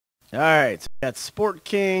All right, so we got Sport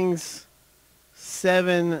Kings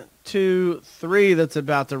 7-2-3 that's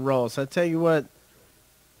about to roll. So I tell you what.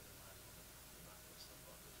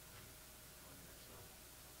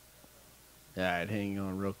 All right, hang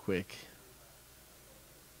on real quick.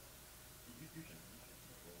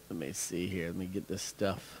 Let me see here. Let me get this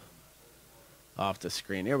stuff off the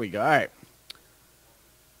screen. There we go. All right.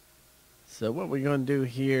 So what we're going to do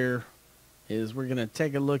here is we're going to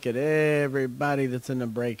take a look at everybody that's in the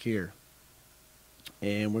break here.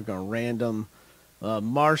 And we're going to random.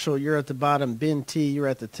 Marshall, you're at the bottom. Ben T, you're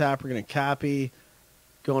at the top. We're going to copy.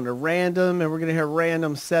 Going to random, and we're going to hit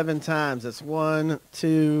random 7 times. That's 1,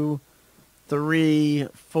 2, 3,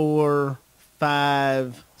 4,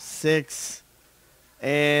 5, 6,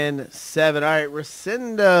 and 7. All right,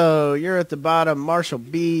 Rescindo, you're at the bottom. Marshall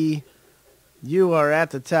B, you are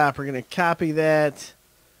at the top. We're going to copy that,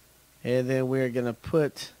 and then we're going to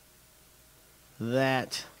put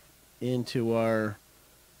that into our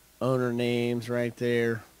owner names right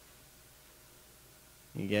there.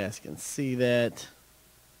 You guys can see that.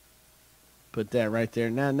 Put that right there.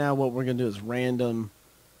 Now what we're going to do is random.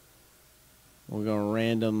 We're going to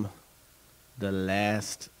random the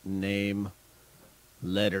last name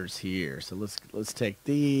letters here. So let's take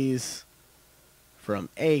these from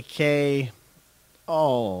AK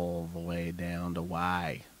all the way down to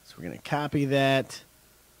Y. So we're going to copy that.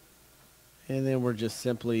 And then we're just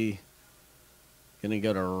simply going to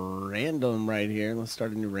go to random right here. Let's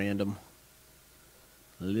start a new random.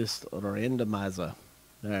 List randomizer.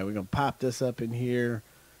 All right, we're going to pop this up in here.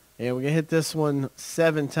 And we're going to hit this one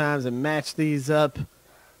 7 times and match these up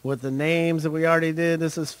with the names that we already did.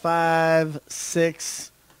 This is 5,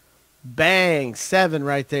 6, bang, 7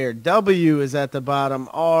 right there. W is at the bottom.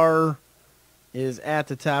 R is at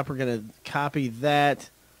the top. We're going to copy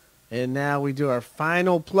that. And now we do our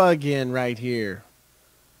final plug-in right here.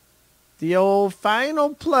 The old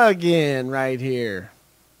final plug-in right here.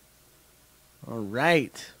 All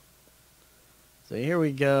right. So here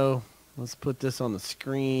we go. Let's put this on the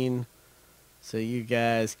screen so you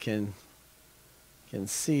guys can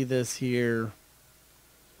see this here.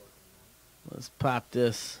 Let's pop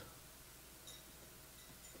this.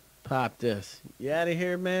 Pop this. You out of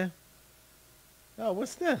here, man? Oh,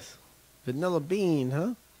 what's this? Vanilla bean,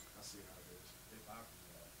 huh?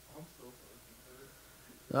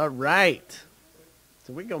 All right.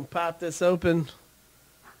 So we're going to pop this open.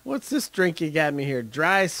 What's this drink you got me here?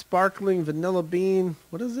 Dry sparkling vanilla bean.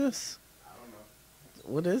 What is this? I don't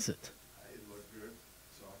know. What is it? It looked good,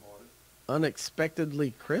 so I bought it.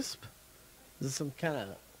 Unexpectedly crisp? Is this some kind of...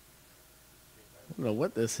 I don't know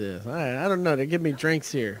what this is. All right, I don't know. They give me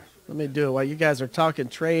drinks here. Let me do it while you guys are talking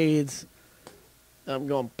trades. I'm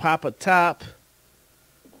going to pop a top.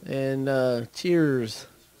 And cheers.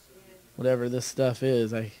 Whatever this stuff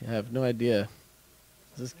is. I have no idea.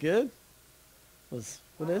 Is this good? What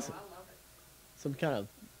is it? Some kind of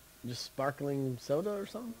just sparkling soda or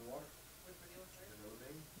something?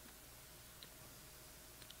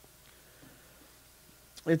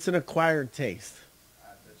 It's an acquired taste.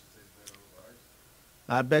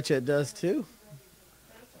 I bet you it does too.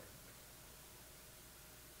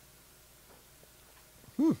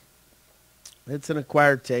 It's an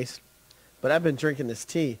acquired taste. But I've been drinking this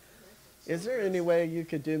tea. Is there any way you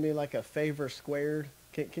could do me like a favor squared?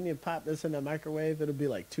 Can you pop this in the microwave? It'll be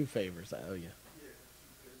like 2 favors I owe you.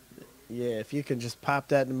 Yeah, if you can just pop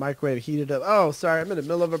that in the microwave, heat it up. Oh, sorry, I'm in the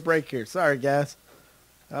middle of a break here. Sorry, guys.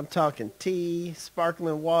 I'm talking tea,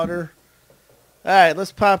 sparkling water. All right,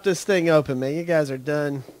 let's pop this thing open, man. You guys are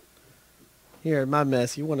done here in my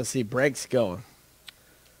mess. You want to see breaks going.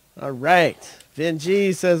 All right. Vin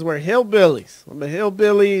G says we're hillbillies. I'm a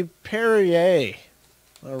hillbilly Perrier.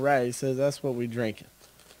 All right, he says that's what we drinking.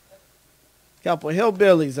 Couple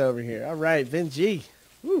hillbillies over here. All right, Vin G.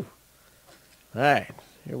 Woo. All right,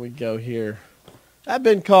 here we go here. I've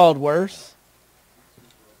been called worse.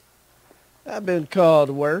 I've been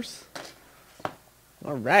called worse.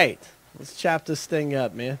 All right, let's chop this thing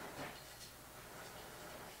up, man.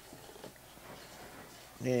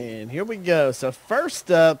 And here we go. So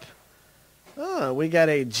first up, we got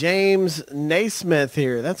a James Naismith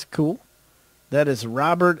here. That's cool. That is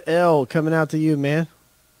Robert L. coming out to you, man.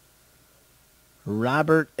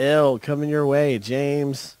 Robert L. coming your way.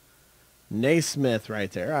 James Naismith right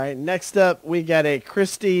there. All right, next up, we got a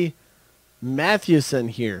Christy Mathewson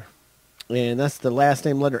here. And that's the last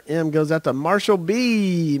name letter M. Goes out to Marshall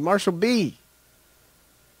B. Marshall B.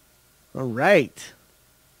 All right.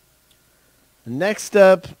 Next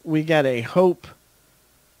up, we got a Hope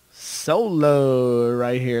Solo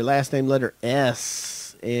right here. Last name letter S.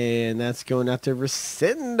 And that's going out to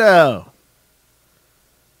Rescindo.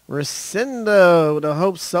 Resendo to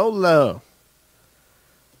Hope Solo.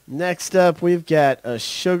 Next up, we've got a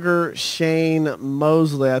Sugar Shane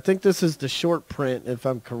Mosley. I think this is the short print, if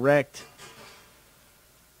I'm correct.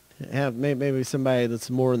 Maybe somebody that's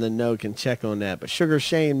more in the know can check on that. But Sugar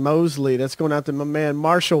Shane Mosley, that's going out to my man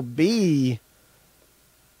Marshall B.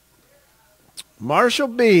 Marshall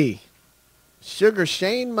B. Sugar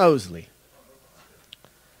Shane Mosley.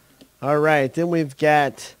 All right, then we've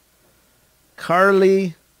got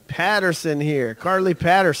Carly Patterson here. Carly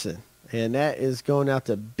Patterson. And that is going out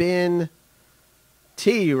to Ben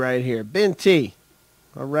T right here. Ben T.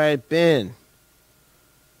 All right, Ben.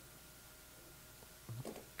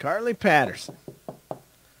 Carly Patterson. All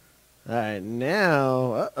right,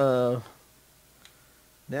 now,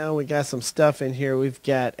 now we got some stuff in here. We've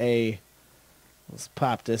got let's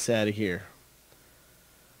pop this out of here.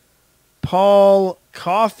 Paul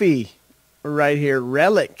Coffee right here.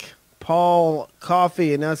 Relic. Paul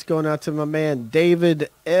Coffee, and that's going out to my man David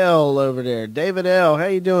L over there. David L, how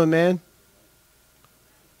you doing, man?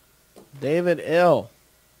 David L.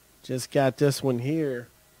 Just got this one here.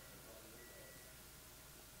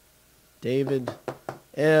 David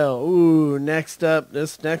L. Ooh, next up,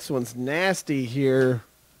 this next one's nasty here.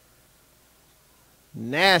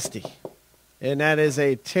 Nasty. And that is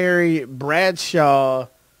a Terry Bradshaw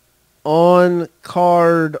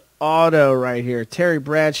on-card auto right here. Terry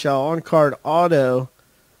Bradshaw on-card auto.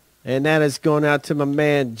 And that is going out to my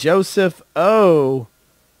man Joseph O.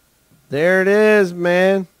 There it is,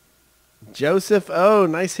 man. Joseph O.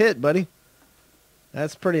 Nice hit, buddy.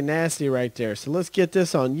 That's pretty nasty right there. So let's get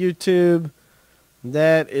this on YouTube.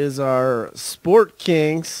 That is our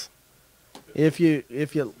Sportkings. If you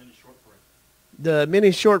the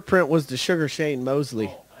mini short print was the Sugar Shane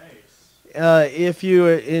Mosley. If you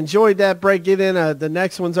enjoyed that break, get in. The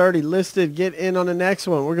next one's already listed. Get in on the next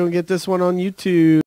one. We're going to get this one on YouTube.